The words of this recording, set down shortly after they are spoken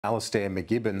Alistair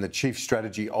MacGibbon, the Chief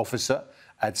Strategy Officer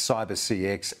at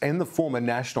CyberCX and the former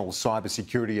National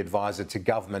Cybersecurity Advisor to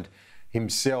Government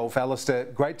himself. Alistair,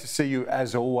 great to see you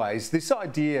as always. This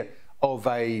idea of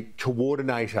a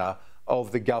coordinator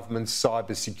of the government's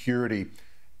cybersecurity,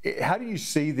 how do you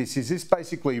see this? Is this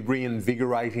basically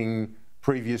reinvigorating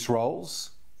previous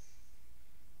roles?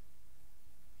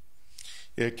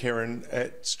 Yeah, Karen,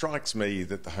 it strikes me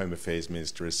that the Home Affairs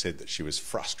Minister has said that she was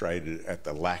frustrated at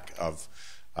the lack of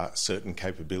certain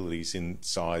capabilities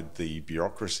inside the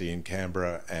bureaucracy in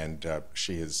Canberra, and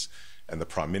she and the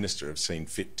Prime Minister have seen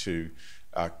fit to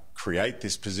create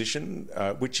this position,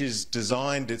 which is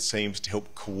designed, it seems, to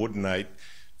help coordinate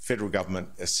federal government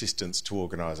assistance to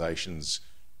organisations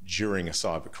during a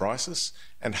cyber crisis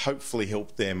and hopefully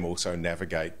help them also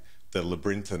navigate the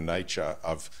labyrinthine nature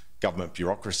of government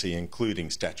bureaucracy, including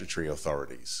statutory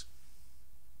authorities.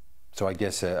 So I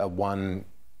guess a one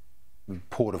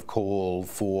port of call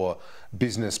for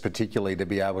business particularly to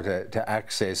be able to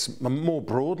access. More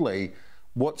broadly,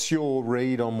 what's your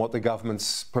read on what the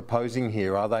government's proposing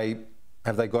here?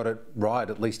 Have they got it right,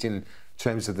 at least in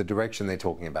terms of the direction they're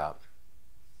talking about?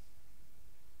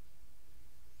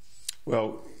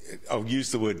 Well, I'll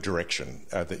use the word direction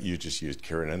that you just used,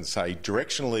 Kieran, and say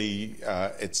directionally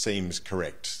it seems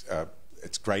correct.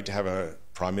 It's great to have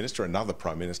another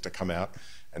Prime Minister come out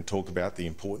and talk about the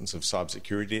importance of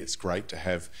cybersecurity. It's great to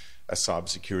have a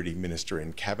cybersecurity minister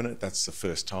in Cabinet. That's the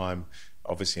first time,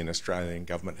 obviously, an Australian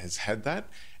government has had that.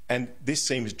 And this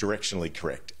seems directionally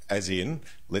correct, as in,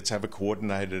 let's have a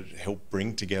coordinator to help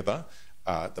bring together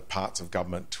the parts of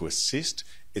government to assist.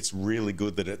 It's really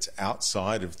good that it's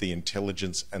outside of the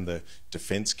intelligence and the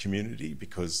defence community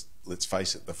because, let's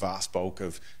face it, the vast bulk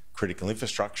of critical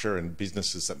infrastructure and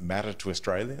businesses that matter to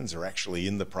Australians are actually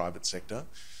in the private sector.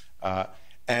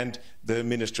 And the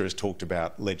Minister has talked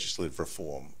about legislative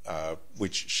reform,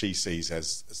 which she sees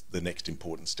as the next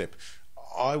important step.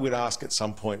 I would ask at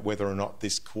some point whether or not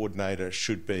this coordinator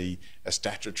should be a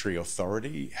statutory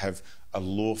authority, have a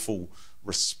lawful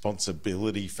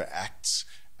responsibility for acts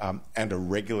and a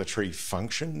regulatory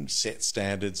function, set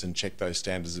standards and check those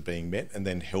standards are being met, and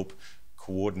then help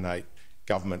coordinate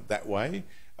government that way.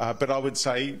 But I would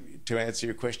say, to answer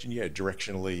your question, yeah,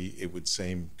 directionally it would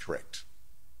seem correct.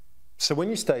 So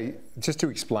when you say, just to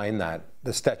explain that,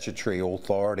 the statutory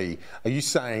authority, are you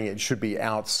saying it should be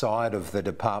outside of the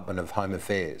Department of Home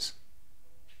Affairs?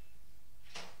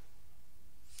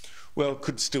 Well, it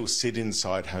could still sit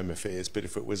inside Home Affairs, but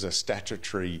if it was a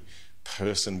statutory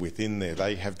person within there,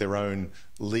 they have their own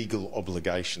legal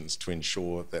obligations to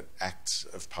ensure that acts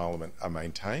of Parliament are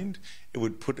maintained. It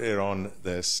would put it on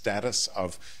the status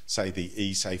of, say, the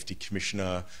E-Safety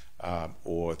Commissioner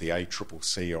or the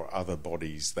ACCC or other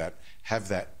bodies that have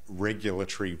that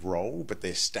regulatory role, but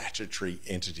they're statutory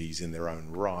entities in their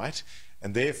own right,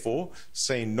 and therefore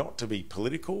seen not to be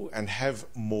political and have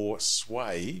more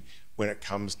sway when it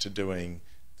comes to doing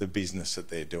the business that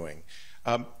they're doing.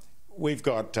 We've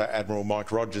got Admiral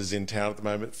Mike Rogers in town at the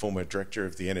moment, former director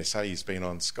of the NSA. He's been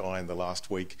on Sky in the last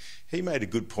week. He made a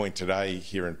good point today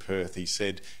here in Perth. He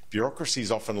said bureaucracies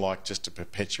often like just to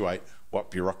perpetuate what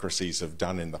bureaucracies have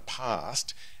done in the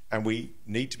past, and we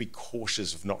need to be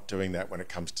cautious of not doing that when it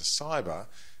comes to cyber,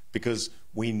 because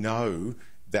we know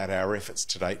that our efforts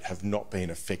to date have not been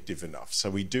effective enough. So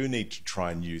we do need to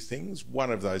try new things.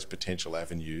 One of those potential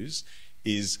avenues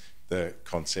is the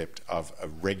concept of a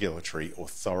regulatory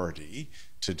authority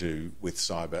to do with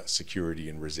cyber security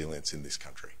and resilience in this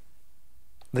country.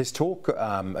 There's talk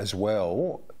as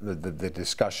well, the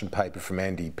discussion paper from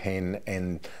Andy Penn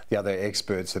and the other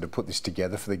experts that have put this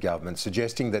together for the government,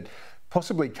 suggesting that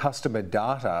possibly customer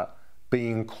data be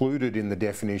included in the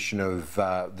definition of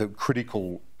the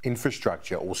critical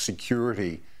infrastructure or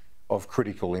security of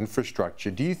critical infrastructure.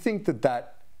 Do you think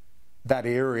that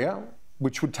area,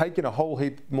 which would take in a whole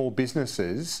heap more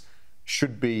businesses,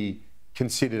 should be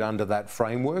considered under that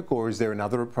framework, or is there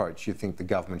another approach you think the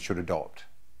government should adopt?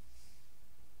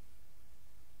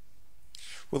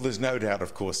 Well, there's no doubt,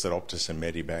 of course, that Optus and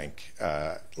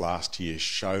Medibank last year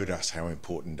showed us how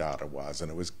important data was, and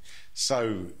it was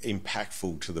so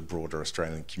impactful to the broader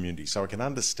Australian community. So I can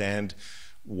understand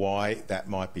why that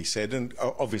might be said, and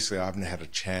obviously I haven't had a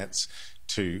chance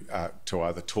to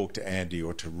either talk to Andy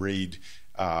or to read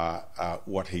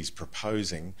what he's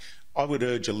proposing. I would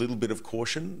urge a little bit of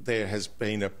caution. There has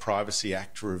been a Privacy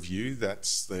Act review.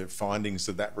 That's the findings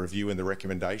of that review and the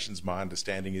recommendations, my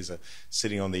understanding, is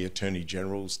sitting on the Attorney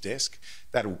General's desk.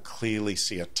 That will clearly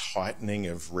see a tightening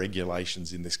of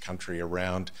regulations in this country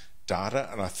around data,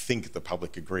 and I think the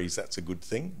public agrees that's a good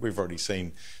thing. We've already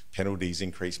seen penalties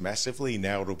increase massively.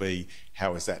 Now it'll be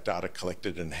how is that data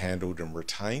collected and handled and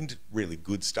retained? Really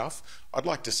good stuff. I'd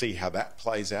like to see how that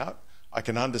plays out. I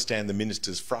can understand the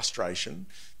minister's frustration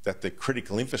that the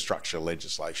critical infrastructure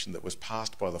legislation that was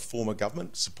passed by the former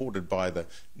government, supported by the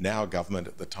now government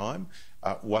at the time,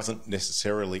 wasn't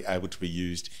necessarily able to be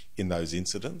used in those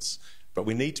incidents. But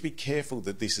we need to be careful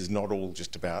that this is not all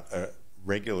just about a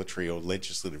regulatory or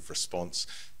legislative response.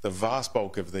 The vast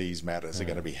bulk of these matters are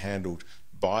going to be handled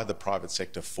by the private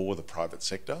sector for the private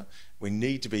sector. We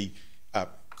need to be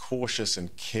cautious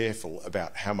and careful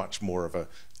about how much more of a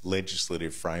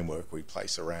legislative framework we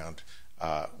place around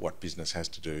what business has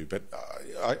to do. But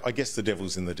I guess the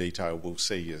devil's in the detail. We'll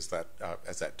see as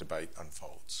that debate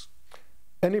unfolds.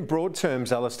 And in broad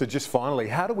terms, Alistair, just finally,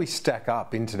 how do we stack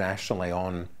up internationally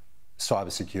on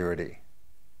cybersecurity?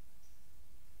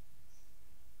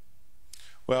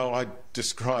 Well, I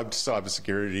described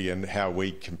cybersecurity and how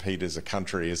we compete as a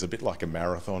country as a bit like a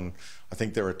marathon. I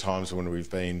think there are times when we've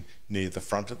been near the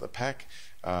front of the pack.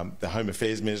 The Home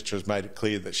Affairs Minister has made it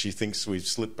clear that she thinks we've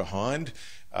slipped behind.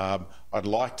 I'd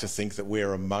like to think that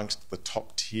we're amongst the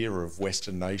top tier of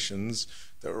Western nations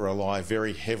that rely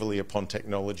very heavily upon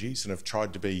technologies and have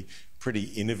tried to be pretty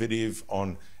innovative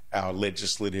on our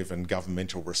legislative and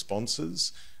governmental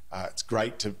responses. It's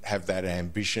great to have that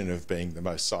ambition of being the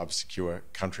most cyber-secure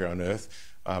country on earth.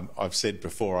 I've said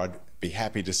before, I'd be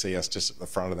happy to see us just at the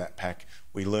front of that pack.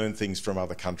 We learn things from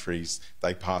other countries.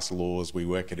 They pass laws. We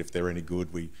work at if they're any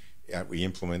good. We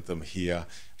implement them here.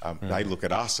 They look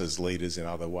at us as leaders in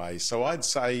other ways. So I'd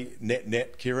say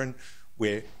net, Kieran,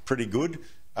 we're pretty good,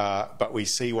 but we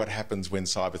see what happens when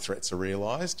cyber threats are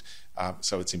realised.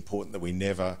 So it's important that we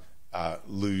never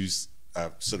lose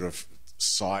sort of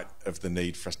sight of the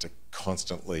need for us to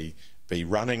constantly be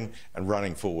running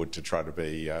forward to try to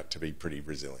be pretty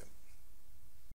resilient.